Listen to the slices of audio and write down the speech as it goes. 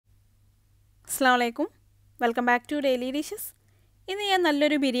Assalamualaikum. Welcome back to Daily Dishes. ഇന്ന് ഞാൻ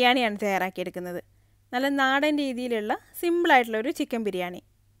നല്ലൊരു ബിരിയാണിയാണ് തയ്യാറാക്കിയെടുക്കുന്നത്. നല്ല നാടൻ രീതിയിലുള്ള സിമ്പിൾ ആയിട്ടുള്ള ഒരു ചിക്കൻ ബിരിയാണി.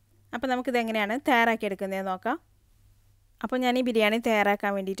 അപ്പോൾ നമുക്ക് ഇത് എങ്ങനെയാണ് തയ്യാറാക്കിയെടുക്കുന്നത് നോക്കാം. അപ്പോൾ ഞാൻ ഈ ബിരിയാണി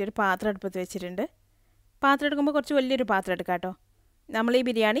തയ്യാറാക്കാൻ വേണ്ടിയിട്ട് ഒരു പാത്രം അടുപ്പത്ത് വെച്ചിട്ടുണ്ട്. പാത്രം എടുക്കുമ്പോൾ കുറച്ച് വലിയൊരു പാത്രം എടുക്കാം കേട്ടോ. നമ്മൾ ഈ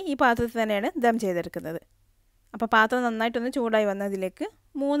ബിരിയാണി ഈ പാത്രത്തിൽ തന്നെയാണ് ദം ചെയ്തെടുക്കുന്നത്. അപ്പോൾ പാത്രം നന്നായിട്ടൊന്ന് ചൂടായി വന്നതിലേക്ക്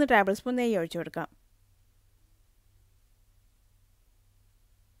 3 ടേബിൾ സ്പൂൺ നെയ്യ് ഒഴിച്ചു കൊടുക്കാം.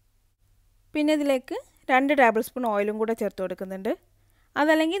 പിന്നെ ഇതിലേക്ക് 2 ടേബിൾ സ്പൂൺ ഓയിലും കൂടെ ചേർത്ത് കൊടുക്കുന്നുണ്ട്.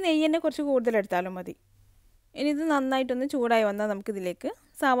 അതല്ലെങ്കിൽ നെയ്യിനെ കുറച്ച് കൂടുതൽ എടുത്താലും മതി. ഇനി ഇത് നന്നായിട്ടൊന്ന് ചൂടായി വന്നാൽ നമുക്കിതിലേക്ക്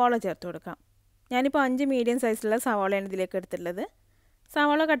സവാള ചേർത്ത് കൊടുക്കാം. ഞാനിപ്പോൾ 5 മീഡിയം സൈസിലുള്ള സവാളയാണ് ഇതിലേക്ക് എടുത്തിട്ടുള്ളത്.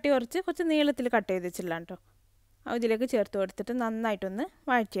 സവാള കട്ടി കുറച്ച് നീളത്തിൽ കട്ട് ചെയ്ത് വെച്ചില്ല കേട്ടോ. അത് ഇതിലേക്ക് ചേർത്ത് കൊടുത്തിട്ട് നന്നായിട്ടൊന്ന്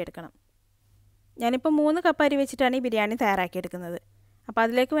വഴറ്റിയെടുക്കണം. ഞാനിപ്പോൾ 3 കപ്പ് അരി വെച്ചിട്ടാണ് ഈ ബിരിയാണി തയ്യാറാക്കിയെടുക്കുന്നത്. അപ്പോൾ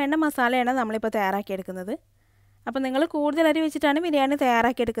അതിലേക്ക് വേണ്ട മസാലയാണ് നമ്മളിപ്പോൾ തയ്യാറാക്കിയെടുക്കുന്നത്. അപ്പോൾ നിങ്ങൾ കൂടുതൽ അരി വെച്ചിട്ടാണ് ബിരിയാണി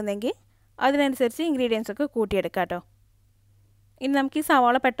തയ്യാറാക്കിയെടുക്കുന്നതെങ്കിൽ അതിനനുസരിച്ച് ഇൻഗ്രീഡിയൻസ് ഒക്കെ കൂട്ടിയെടുക്കാം കേട്ടോ. ഇനി നമുക്ക് ഈ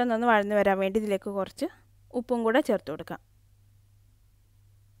സവാള പെട്ടെന്നൊന്ന് വഴന്നു വരാൻ വേണ്ടി ഇതിലേക്ക് കുറച്ച് ഉപ്പും കൂടെ ചേർത്ത് കൊടുക്കാം.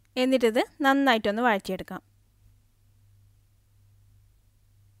 എന്നിട്ടിത് നന്നായിട്ടൊന്ന് വഴറ്റിയെടുക്കാം.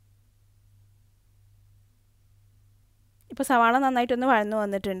 ഇപ്പോൾ സവാള നന്നായിട്ടൊന്ന് വഴന്നു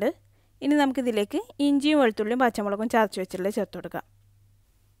വന്നിട്ടുണ്ട്. ഇനി നമുക്കിതിലേക്ക് ഇഞ്ചിയും വെളുത്തുള്ളിയും പച്ചമുളകും ചതച്ച് വെച്ചിട്ടുള്ളത് ചേർത്ത് കൊടുക്കാം.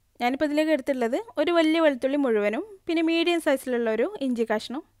 ഞാനിപ്പോൾ ഇതിലേക്ക് എടുത്തിട്ടുള്ളത് ഒരു വലിയ വെളുത്തുള്ളി മുഴുവനും പിന്നെ മീഡിയം സൈസിലുള്ള ഒരു ഇഞ്ചി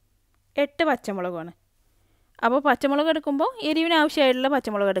കഷ്ണം 8 പച്ചമുളകാണ്. അപ്പോൾ പച്ചമുളക് എടുക്കുമ്പോൾ എരിവിന് ആവശ്യമായിട്ടുള്ള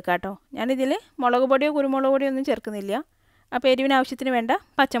പച്ചമുളക് എടുക്കാം കേട്ടോ. ഞാനിതിൽ മുളക് പൊടിയോ കുരുമുളക് പൊടിയോ ഒന്നും ചേർക്കുന്നില്ല. അപ്പോൾ എരിവിന് ആവശ്യത്തിന് വേണ്ട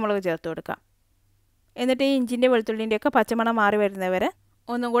പച്ചമുളക് ചേർത്ത് കൊടുക്കാം. എന്നിട്ട് ഈ ഇഞ്ചിൻ്റെ വെളുത്തുള്ളിൻ്റെയൊക്കെ പച്ചമണം മാറി വരുന്നവരെ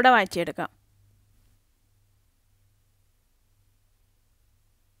ഒന്നും കൂടെ വഴറ്റിയെടുക്കാം.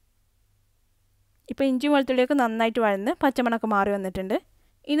 ഇപ്പോൾ ഇഞ്ചിയും വെളുത്തുള്ളിയൊക്കെ നന്നായിട്ട് വഴന്ന് പച്ചമണമൊക്കെ മാറി വന്നിട്ടുണ്ട്.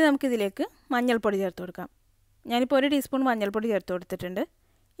 ഇനി നമുക്കിതിലേക്ക് മഞ്ഞൾപ്പൊടി ചേർത്ത് കൊടുക്കാം. ഞാനിപ്പോൾ 1 ടീസ്പൂൺ മഞ്ഞൾപ്പൊടി ചേർത്ത് കൊടുത്തിട്ടുണ്ട്.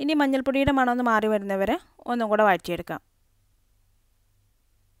 ഇനി മഞ്ഞൾപ്പൊടിയുടെ മണം ഒന്ന് മാറി വരുന്നവരെ ഒന്നും കൂടെ വഴറ്റിയെടുക്കാം.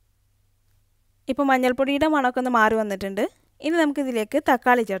 ഇപ്പോൾ മഞ്ഞൾപ്പൊടിയുടെ മണമൊക്കെ ഒന്ന് മാറി വന്നിട്ടുണ്ട്. ഇനി നമുക്കിതിലേക്ക്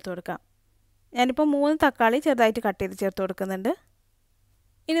തക്കാളി ചേർത്ത് കൊടുക്കാം. ഞാനിപ്പോൾ 3 തക്കാളി ചെറുതായിട്ട് കട്ട് ചെയ്ത് ചേർത്ത് കൊടുക്കുന്നുണ്ട്.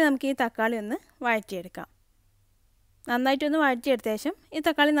 ഇനി നമുക്ക് ഈ തക്കാളി ഒന്ന് വഴറ്റിയെടുക്കാം. നന്നായിട്ടൊന്ന് വഴറ്റിയെടുത്ത ശേഷം ഈ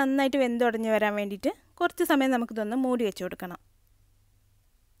തക്കാളി നന്നായിട്ട് വെന്തുടഞ്ഞ് വരാൻ വേണ്ടിയിട്ട് കുറച്ച് സമയം നമുക്കിതൊന്ന് മൂടി വെച്ച് കൊടുക്കണം.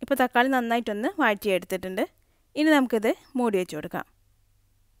 ഇപ്പോൾ തക്കാളി നന്നായിട്ടൊന്ന് വഴറ്റിയെടുത്തിട്ടുണ്ട്. ഇനി നമുക്കിത് മൂടി വെച്ച് കൊടുക്കാം.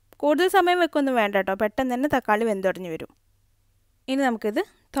 കൂടുതൽ സമയം വെക്കൊന്നും വേണ്ട കേട്ടോ. പെട്ടെന്ന് തന്നെ തക്കാളി വെന്തുടഞ്ഞ് വരും. ഇനി നമുക്കിത്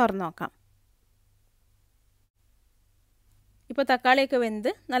തുറന്ന് നോക്കാം. ഇപ്പോൾ തക്കാളിയൊക്കെ വെന്ത്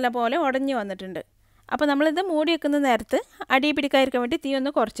നല്ലപോലെ ഉടഞ്ഞ് വന്നിട്ടുണ്ട്. അപ്പോൾ നമ്മളിത് മൂടി വെക്കുന്ന നേരത്ത് അടി പിടിക്കാതിരിക്കാൻ വേണ്ടി തീ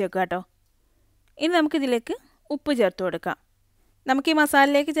ഒന്ന് കുറച്ച് വെക്കുക കേട്ടോ. ഇനി നമുക്കിതിലേക്ക് ഉപ്പ് ചേർത്ത് കൊടുക്കാം. നമുക്ക് ഈ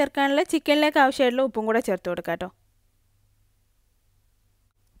മസാലയിലേക്ക് ചേർക്കാനുള്ള ചിക്കനിലേക്ക് ആവശ്യമായിട്ടുള്ള ഉപ്പും കൂടെ ചേർത്ത് കൊടുക്കാം കേട്ടോ.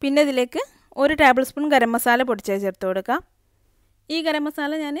 പിന്നെ ഇതിലേക്ക് 1 ടേബിൾ സ്പൂൺ ഗരം മസാല പൊടിച്ചത് ചേർത്ത് കൊടുക്കാം. ഈ ഗരം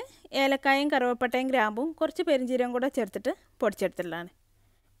മസാല ഞാൻ ഏലക്കായും കറുവപ്പട്ടയും ഗ്രാമ്പും കുറച്ച് പെരിഞ്ചീരകം കൂടെ ചേർത്തിട്ട് പൊടിച്ചെടുത്തിട്ടുള്ളതാണ്.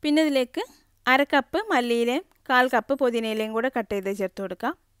 പിന്നെ ഇതിലേക്ക് 1/2 കപ്പ് മല്ലിയിലയും 1/4 കപ്പ് പുതിനയിലയും കൂടെ കട്ട് ചെയ്ത് ചേർത്ത്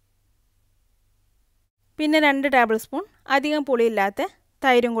കൊടുക്കാം. പിന്നെ 2 ടേബിൾ സ്പൂൺ അധികം പുളിയില്ലാത്ത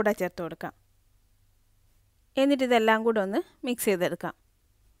തൈരും കൂടെ ചേർത്ത് കൊടുക്കാം. എന്നിട്ട് ഇതെല്ലാം കൂടെ ഒന്ന് മിക്സ് ചെയ്തെടുക്കാം.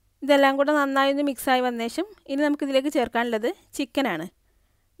 ഇതെല്ലാം കൂടെ നന്നായി ഒന്ന് മിക്സായി വന്ന ശേഷം ഇനി നമുക്കിതിലേക്ക് ചേർക്കാനുള്ളത് ചിക്കനാണ്.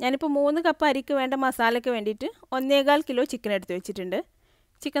 ഞാനിപ്പോൾ 3 കപ്പ് അരിക്ക് വേണ്ട മസാലയ്ക്ക് വേണ്ടിയിട്ട് 1.25 കിലോ ചിക്കൻ എടുത്ത് വെച്ചിട്ടുണ്ട്.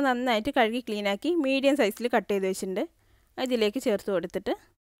 ചിക്കൻ നന്നായിട്ട് കഴുകി ക്ലീനാക്കി മീഡിയം സൈസിൽ കട്ട് ചെയ്ത് വെച്ചിട്ടുണ്ട്. ഇതിലേക്ക് ചേർത്ത് കൊടുത്തിട്ട്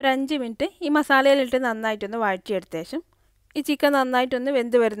ഒരു 5 മിനിറ്റ് ഈ മസാലയിലിട്ട് നന്നായിട്ടൊന്ന് വഴറ്റിയെടുത്ത ശേഷം ഈ ചിക്കൻ നന്നായിട്ടൊന്ന്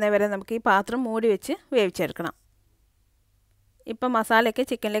വെന്ത് വരുന്നവരെ നമുക്ക് ഈ പാത്രം മൂടി വെച്ച് വേവിച്ചെടുക്കണം. ഇപ്പം മസാലയൊക്കെ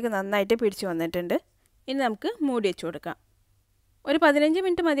ചിക്കനിലേക്ക് നന്നായിട്ട് പിടിച്ച് വന്നിട്ടുണ്ട്. ഇനി നമുക്ക് മൂടി വെച്ച് കൊടുക്കാം. ഒരു 15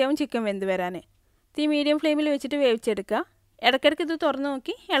 മിനിറ്റ് മതിയാവും ചിക്കൻ വെന്ത് വരാൻ. തീ മീഡിയം ഫ്ലെയിമിൽ വെച്ചിട്ട് വേവിച്ചെടുക്കുക. ഇടയ്ക്കിടയ്ക്ക് ഇത് തുറന്ന്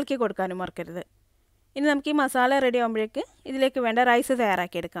നോക്കി ഇളക്കി കൊടുക്കാനും മറക്കരുത്. ഇനി നമുക്ക് ഈ മസാല റെഡി ആകുമ്പോഴേക്ക് ഇതിലേക്ക് വേണ്ട റൈസ്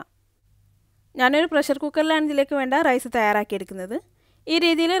തയ്യാറാക്കിയെടുക്കാം. ഞാനൊരു പ്രഷർ കുക്കറിലാണ് ഇതിലേക്ക് വേണ്ട റൈസ് തയ്യാറാക്കിയെടുക്കുന്നത്. ഈ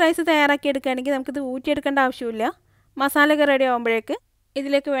രീതിയിൽ റൈസ് തയ്യാറാക്കിയെടുക്കുകയാണെങ്കിൽ നമുക്കിത് ഊറ്റിയെടുക്കേണ്ട ആവശ്യമില്ല. മസാലയൊക്കെ റെഡി ആകുമ്പോഴേക്ക്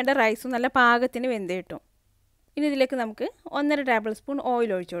ഇതിലേക്ക് വേണ്ട റൈസും നല്ല പാകത്തിന് വെന്ത് കിട്ടും. ഇനി ഇതിലേക്ക് നമുക്ക് 1.5 ടേബിൾ സ്പൂൺ ഓയിൽ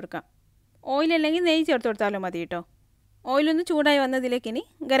ഒഴിച്ചു കൊടുക്കാം. ഓയിൽ അല്ലെങ്കിൽ നെയ്യ് ചേർത്ത് കൊടുത്താലും മതി കേട്ടോ. ഓയിലൊന്ന് ചൂടായി വന്നതിലേക്ക് ഇനി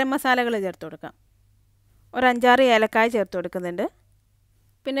ഗരം മസാലകൾ ചേർത്ത് കൊടുക്കാം. ഒരു 5-6 ഏലക്കായ ചേർത്ത് കൊടുക്കുന്നുണ്ട്.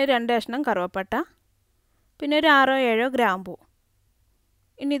 പിന്നെ ഒരു 2 കഷ്ണം കറുവപ്പട്ട, പിന്നെ ഒരു 6-7 ഗ്രാമ്പൂ.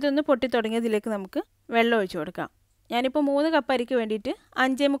 ഇനി ഇതൊന്ന് പൊട്ടി തുടങ്ങിയതിലേക്ക് നമുക്ക് വെള്ളം ഒഴിച്ച് കൊടുക്കാം. ഞാനിപ്പോൾ 3 കപ്പ് അരിക്ക് വേണ്ടിയിട്ട്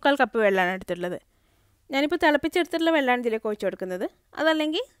 5.25 കപ്പ് വെള്ളമാണ് എടുത്തിട്ടുള്ളത്. ഞാനിപ്പോൾ തിളപ്പിച്ചെടുത്തിട്ടുള്ള വെള്ളമാണ് ഇതിലേക്ക് ഒഴിച്ച് കൊടുക്കുന്നത്.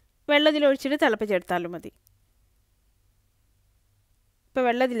 അതല്ലെങ്കിൽ വെള്ളം ഇതിലൊഴിച്ചിട്ട് തിളപ്പിച്ചെടുത്താലും മതി. ഇപ്പോൾ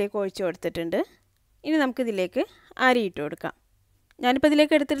വെള്ളം ഇതിലേക്ക് ഒഴിച്ച് കൊടുത്തിട്ടുണ്ട്. ഇനി നമുക്കിതിലേക്ക് അരി ഇട്ട് കൊടുക്കാം. ഞാനിപ്പോൾ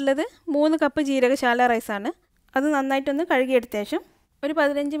ഇതിലേക്ക് എടുത്തിട്ടുള്ളത് 3 കപ്പ് ജീരകശാല റൈസാണ്. അത് നന്നായിട്ടൊന്ന് കഴുകിയെടുത്ത ശേഷം ഒരു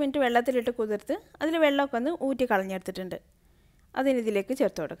 15 മിനിറ്റ് വെള്ളത്തിലിട്ട് കുതിർത്ത് അതിൽ വെള്ളമൊക്കെ ഒന്ന് ഊറ്റി കളഞ്ഞെടുത്തിട്ടുണ്ട്. അതിനിതിലേക്ക്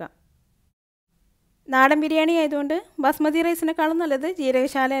ചേർത്ത് കൊടുക്കാം. നാടൻ ബിരിയാണി ആയതുകൊണ്ട് ബസ്മതി റൈസിനേക്കാളും നല്ലത്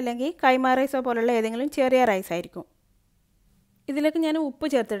ജീരകശാല അല്ലെങ്കിൽ കൈമ റൈസോ പോലുള്ള ഏതെങ്കിലും ചെറിയ റൈസ് ആയിരിക്കും. ഇതിലേക്ക് ഞാൻ ഉപ്പ്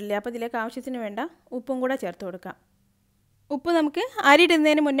ചേർത്തിട്ടില്ല, അപ്പോൾ ഇതിലേക്ക് ആവശ്യത്തിന് വേണ്ട ഉപ്പും കൂടെ ചേർത്ത് കൊടുക്കാം. ഉപ്പ് നമുക്ക് അരി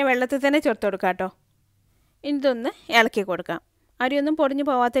ഇടുന്നതിന് മുന്നേ വെള്ളത്തിൽ തന്നെ ചേർത്ത് കൊടുക്കാം കേട്ടോ. ഇതൊന്ന് ഇളക്കി കൊടുക്കാം. അരിയൊന്നും പൊടിഞ്ഞു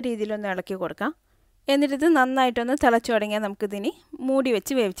പോവാത്ത രീതിയിലൊന്ന് ഇളക്കി കൊടുക്കാം. എന്നിട്ടിത് നന്നായിട്ടൊന്ന് തിളച്ചു തുടങ്ങിയാൽ നമുക്കിതിനി മൂടി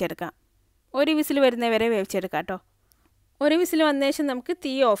വെച്ച് വേവിച്ചെടുക്കാം. ഒരു വിസിൽ വരുന്നവരെ വേവിച്ചെടുക്കാം കേട്ടോ. ഒരു വിസിൽ വന്ന ശേഷം നമുക്ക്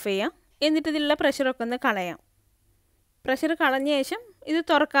തീ ഓഫ് ചെയ്യാം. എന്നിട്ട് ഇതിലുള്ള പ്രഷറൊക്കെ ഒന്ന് കളയാം. പ്രഷർ കളഞ്ഞ ശേഷം ഇത്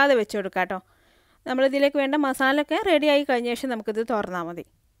തുറക്കാതെ വെച്ച് കൊടുക്കാം കേട്ടോ. നമ്മളിതിലേക്ക് വേണ്ട മസാല ഒക്കെ റെഡിയായി കഴിഞ്ഞ ശേഷം നമുക്കിത് തുറന്നാൽ മതി.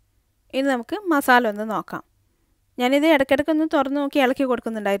 ഇനി നമുക്ക് മസാല ഒന്ന് നോക്കാം. ഞാനിത് ഇടയ്ക്കിടയ്ക്കൊന്ന് തുറന്ന് നോക്കി ഇളക്കി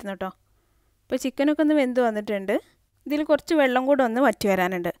കൊടുക്കുന്നുണ്ടായിരുന്നു കേട്ടോ. ഇപ്പോൾ ചിക്കനൊക്കെ ഒന്ന് വെന്ത് വന്നിട്ടുണ്ട്. ഇതിൽ കുറച്ച് വെള്ളം കൂടെ ഒന്ന് വറ്റി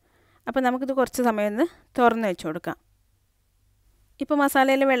വരാനുണ്ട്. അപ്പോൾ നമുക്കിത് കുറച്ച് സമയം ഒന്ന് തുറന്ന് വെച്ച് കൊടുക്കാം. ഇപ്പോൾ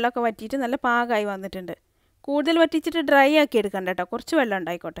മസാലയിലെ വെള്ളമൊക്കെ വറ്റിയിട്ട് നല്ല പാകമായി വന്നിട്ടുണ്ട്. കൂടുതൽ വറ്റിച്ചിട്ട് ഡ്രൈ ആക്കി എടുക്കണ്ട കേട്ടോ, കുറച്ച് വെള്ളം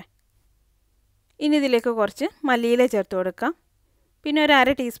ഉണ്ടായിക്കോട്ടെ. ഇനി ഇതിലേക്ക് കുറച്ച് മല്ലിയില ചേർത്ത് കൊടുക്കാം. പിന്നെ ഒരു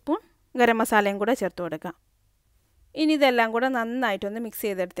 1/2 ടീസ്പൂൺ ഗരം മസാലയും കൂടെ ചേർത്ത് കൊടുക്കാം. ഇനി ഇതെല്ലാം കൂടെ നന്നായിട്ടൊന്ന് മിക്സ്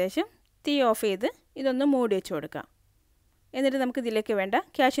ചെയ്തെടുത്ത ശേഷം തീ ഓഫ് ചെയ്ത് ഇതൊന്ന് മൂടി വെച്ച് കൊടുക്കാം. എന്നിട്ട് നമുക്ക് ഇതിലേക്ക് വേണ്ട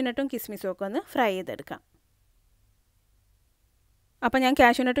കാഷ്യൂനട്ടും കിസ്മിസും ഒക്കെ ഒന്ന് ഫ്രൈ ചെയ്തെടുക്കാം. അപ്പോൾ ഞാൻ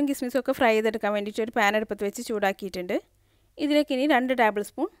കാഷ്യൂനട്ടും കിസ്മിസും ഒക്കെ ഫ്രൈ ചെയ്തെടുക്കാൻ വേണ്ടിയിട്ട് ഒരു പാൻ അടുപ്പത്ത് വെച്ച് ചൂടാക്കിയിട്ടുണ്ട്. ഇതിലേക്ക് ഇനി 2 ടേബിൾ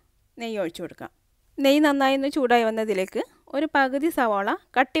സ്പൂൺ നെയ്യ് ഒഴിച്ചു കൊടുക്കാം. നെയ്യ് നന്നായി ഒന്ന് ചൂടായി വന്നതിലേക്ക് ഒരു പകുതി സവാള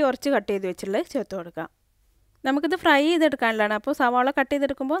കുറച്ച് കട്ട് ചെയ്ത് വെച്ചുള്ളത് ചേർത്ത് കൊടുക്കാം. നമുക്കിത് ഫ്രൈ ചെയ്തെടുക്കാനുള്ളതാണ്. അപ്പോൾ സവാള കട്ട്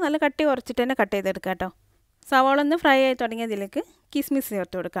ചെയ്തെടുക്കുമ്പോൾ നല്ല കട്ടി കുറച്ചിട്ട് തന്നെ കട്ട് ചെയ്തെടുക്കാം കേട്ടോ. സവാള ഒന്ന് ഫ്രൈ ആയി തുടങ്ങിയതിലേക്ക് കിസ്മിസ്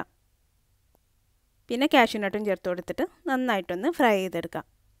ചേർത്ത് കൊടുക്കാം. പിന്നെ കാഷ്യൂനട്ടും ചേർത്ത് കൊടുത്തിട്ട് നന്നായിട്ടൊന്ന് ഫ്രൈ ചെയ്തെടുക്കാം.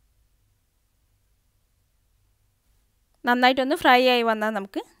 നന്നായിട്ടൊന്ന് ഫ്രൈ ആയി വന്നാൽ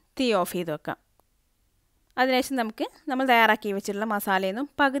നമുക്ക് തീ ഓഫ് ചെയ്ത് വെക്കാം. അതിനുശേഷം നമുക്ക് നമ്മൾ തയ്യാറാക്കി വെച്ചിട്ടുള്ള മസാലയിൽ നിന്നും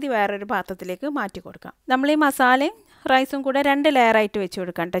പകുതി വേറൊരു പാത്രത്തിലേക്ക് മാറ്റി കൊടുക്കാം. നമ്മൾ ഈ മസാലയും റൈസും കൂടെ 2 ലെയറായിട്ട് വെച്ച്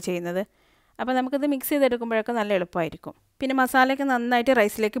കൊടുക്കാം കേട്ടോ ചെയ്യുന്നത്. അപ്പോൾ നമുക്കിത് മിക്സ് ചെയ്തെടുക്കുമ്പോഴൊക്കെ നല്ല എളുപ്പമായിരിക്കും. പിന്നെ മസാലയൊക്കെ നന്നായിട്ട്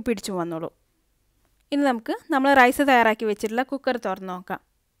റൈസിലേക്ക് പിടിച്ചു വന്നോളൂ. ഇനി നമുക്ക് നമ്മൾ റൈസ് തയ്യാറാക്കി വെച്ചിട്ടുള്ള കുക്കർ തുറന്ന് നോക്കാം.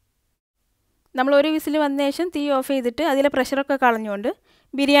 നമ്മൾ ഒരു വിസിൽ വന്ന ശേഷം തീ ഓഫ് ചെയ്തിട്ട് അതിലെ പ്രഷറൊക്കെ കളഞ്ഞുകൊണ്ട്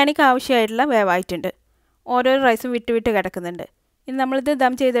ബിരിയാണിക്ക് ആവശ്യമായിട്ടുള്ള വേവായിട്ടുണ്ട്. ഓരോ റൈസും വിട്ട് വിട്ട് കിടക്കുന്നുണ്ട്. ഇനി നമ്മളിത്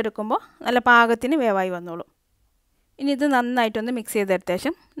ദം ചെയ്തെടുക്കുമ്പോൾ നല്ല പാകത്തിന് വേവായി വന്നോളും. ഇനി ഇത് നന്നായിട്ടൊന്ന് മിക്സ് ചെയ്തെടുത്ത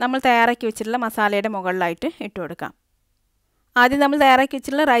ശേഷം നമ്മൾ തയ്യാറാക്കി വെച്ചിട്ടുള്ള മസാലയുടെ മുകളിലായിട്ട് ഇട്ട് കൊടുക്കാം. ആദ്യം നമ്മൾ തയ്യാറാക്കി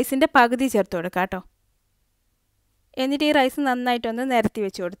വെച്ചിട്ടുള്ള റൈസിൻ്റെ പകുതി ചേർത്ത് കൊടുക്കാം കേട്ടോ. എന്നിട്ട് ഈ റൈസ് നന്നായിട്ടൊന്ന് നിരത്തി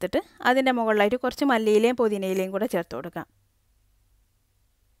വെച്ച് കൊടുത്തിട്ട് അതിൻ്റെ മുകളിലായിട്ട് കുറച്ച് മല്ലിയിലയും പുതിനയിലയും കൂടെ ചേർത്ത് കൊടുക്കാം.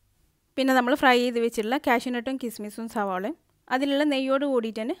 പിന്നെ നമ്മൾ ഫ്രൈ ചെയ്ത് വെച്ചിട്ടുള്ള കാഷ്യൂനട്ടും കിസ്മിസും സവാളയും അതിലുള്ള നെയ്യോട്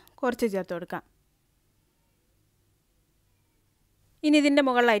കൂടിയിട്ട് തന്നെ കുറച്ച് ചേർത്ത് കൊടുക്കാം. ഇനി ഇതിൻ്റെ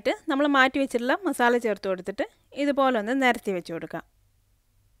മുകളിലായിട്ട് നമ്മൾ മാറ്റി വെച്ചിട്ടുള്ള മസാല ചേർത്ത് കൊടുത്തിട്ട് ഇതുപോലെ ഒന്ന് നിരത്തി വെച്ച് കൊടുക്കാം.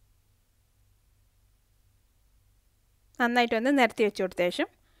 നന്നായിട്ടൊന്ന് നിരത്തി വെച്ച് കൊടുത്ത ശേഷം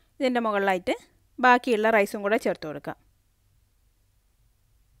ഇതിൻ്റെ മുകളിലായിട്ട് ബാക്കിയുള്ള റൈസും കൂടെ ചേർത്ത് കൊടുക്കാം.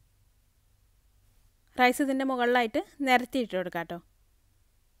 റൈസ് ഇതിൻ്റെ മുകളിലായിട്ട് നിരത്തിയിട്ട് കൊടുക്കാം കേട്ടോ.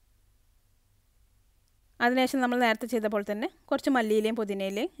 അതിനുശേഷം നമ്മൾ നേരത്തെ ചെയ്ത പോലെ തന്നെ കുറച്ച് മല്ലിയിലയും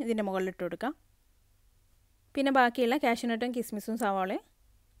പുതിനയിലയും ഇതിൻ്റെ മുകളിലിട്ട് കൊടുക്കാം. പിന്നെ ബാക്കിയുള്ള കാഷ്യൂനട്ടും കിസ്മിസും സവാളയും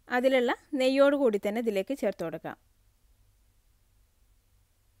അതിലുള്ള നെയ്യോട് കൂടി തന്നെ ഇതിലേക്ക് ചേർത്ത് കൊടുക്കാം.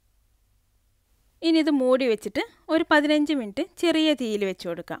 ഇനി ഇത് മൂടി വെച്ചിട്ട് ഒരു 15 മിനിറ്റ് ചെറിയ തീയിൽ വെച്ച്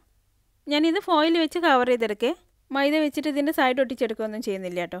കൊടുക്കാം. ഞാനിത് ഫോയിൽ വെച്ച് കവർ ചെയ്തെടുക്കേ, മൈദ വെച്ചിട്ട് ഇതിൻ്റെ സൈഡ് ഒട്ടിച്ചെടുക്കുകയൊന്നും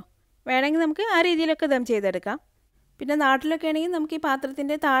ചെയ്യുന്നില്ല കേട്ടോ. വേണമെങ്കിൽ നമുക്ക് ആ രീതിയിലൊക്കെ ദം ചെയ്തെടുക്കാം. പിന്നെ നാട്ടിലൊക്കെ ആണെങ്കിൽ നമുക്ക് ഈ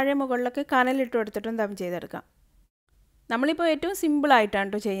പാത്രത്തിൻ്റെ താഴെ മുകളിലൊക്കെ കനലിട്ട് കൊടുത്തിട്ടും ദം ചെയ്തെടുക്കാം. നമ്മളിപ്പോൾ ഏറ്റവും സിമ്പിളായിട്ടാണ്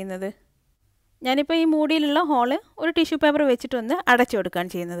കേട്ടോ ചെയ്യുന്നത്. ഞാനിപ്പോൾ ഈ മൂടിയിലുള്ള ഹോള് ഒരു ടിഷ്യൂ പേപ്പർ വെച്ചിട്ടൊന്ന് അടച്ചു കൊടുക്കുകയാണ്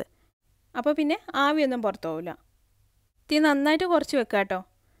ചെയ്യുന്നത്. അപ്പോൾ പിന്നെ ആവിയൊന്നും പുറത്തു പോവില്ല. തീ നന്നായിട്ട് കുറച്ച് വെക്കുക കേട്ടോ.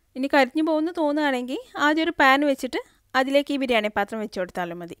 ഇനി കരിഞ്ഞു പോകുമെന്ന് തോന്നുകയാണെങ്കിൽ ആദ്യം ഒരു പാൻ വെച്ചിട്ട് അതിലേക്ക് ഈ ബിരിയാണി പാത്രം വെച്ച്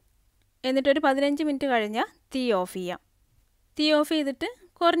കൊടുത്താലും മതി. എന്നിട്ടൊരു 15 മിനിറ്റ് കഴിഞ്ഞാൽ തീ ഓഫ് ചെയ്യാം. തീ ഓഫ് ചെയ്തിട്ട്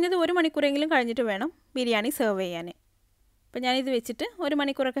കുറഞ്ഞത് 1 മണിക്കൂറെങ്കിലും കഴിഞ്ഞിട്ട് വേണം ബിരിയാണി സെർവ് ചെയ്യാൻ. അപ്പോൾ ഞാനിത് വെച്ചിട്ട് 1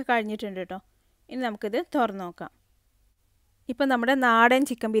 മണിക്കൂറൊക്കെ കഴിഞ്ഞിട്ടുണ്ട് കേട്ടോ. ഇനി നമുക്കിത് തുറന്ന് നോക്കാം. ഇപ്പോൾ നമ്മുടെ നാടൻ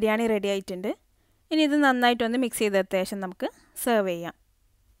ചിക്കൻ ബിരിയാണി റെഡി ആയിട്ടുണ്ട്. ഇനി ഇത് നന്നായിട്ടൊന്ന് മിക്സ് ചെയ്തെടുത്ത ശേഷം നമുക്ക് സെർവ് ചെയ്യാം.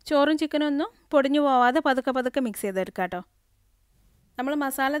 ചോറും ചിക്കനും ഒന്നും പൊടിഞ്ഞു പോവാതെ പതുക്കെ മിക്സ് ചെയ്തെടുക്കാം കേട്ടോ. നമ്മൾ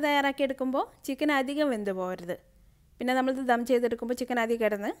മസാല തയ്യാറാക്കി എടുക്കുമ്പോൾ ചിക്കൻ അധികം വെന്ത് പോകരുത്. പിന്നെ നമ്മളിത് ദം ചെയ്തെടുക്കുമ്പോൾ ചിക്കൻ അധികം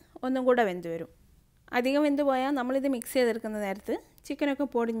കിടന്ന് ഒന്നും കൂടെ വെന്ത് വരും. അധികം വെന്ത് പോയാൽ നമ്മളിത് മിക്സ് ചെയ്തെടുക്കുന്ന നേരത്ത് ചിക്കനൊക്കെ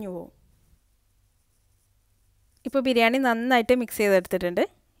പൊടിഞ്ഞു പോകും. ഇപ്പോൾ ബിരിയാണി നന്നായിട്ട് മിക്സ് ചെയ്തെടുത്തിട്ടുണ്ട്.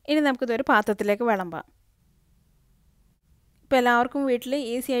 ഇനി നമുക്കിതൊരു പാത്രത്തിലേക്ക് വിളമ്പാം. ഇപ്പോൾ എല്ലാവർക്കും വീട്ടിൽ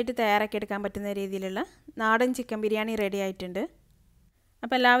ഈസി ആയിട്ട് തയ്യാറാക്കിയെടുക്കാൻ പറ്റുന്ന രീതിയിലുള്ള നാടൻ ചിക്കൻ ബിരിയാണി റെഡി ആയിട്ടുണ്ട്.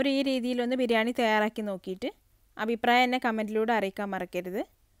 അപ്പോൾ എല്ലാവരും ഈ രീതിയിലൊന്ന് ബിരിയാണി തയ്യാറാക്കി നോക്കിയിട്ട് അഭിപ്രായം എന്നെ കമൻറ്റിലൂടെ അറിയിക്കാൻ മറക്കരുത്.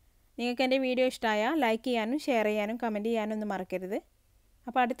 നിങ്ങൾക്ക് എൻ്റെ വീഡിയോ ഇഷ്ടമായാൽ ലൈക്ക് ചെയ്യാനും ഷെയർ ചെയ്യാനും കമൻറ്റ് ചെയ്യാനും ഒന്നും മറക്കരുത്.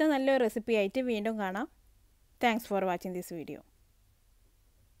 അപ്പോൾ അടുത്ത നല്ലൊരു റെസിപ്പി ആയിട്ട് വീണ്ടും കാണാം. Thanks for watching this video.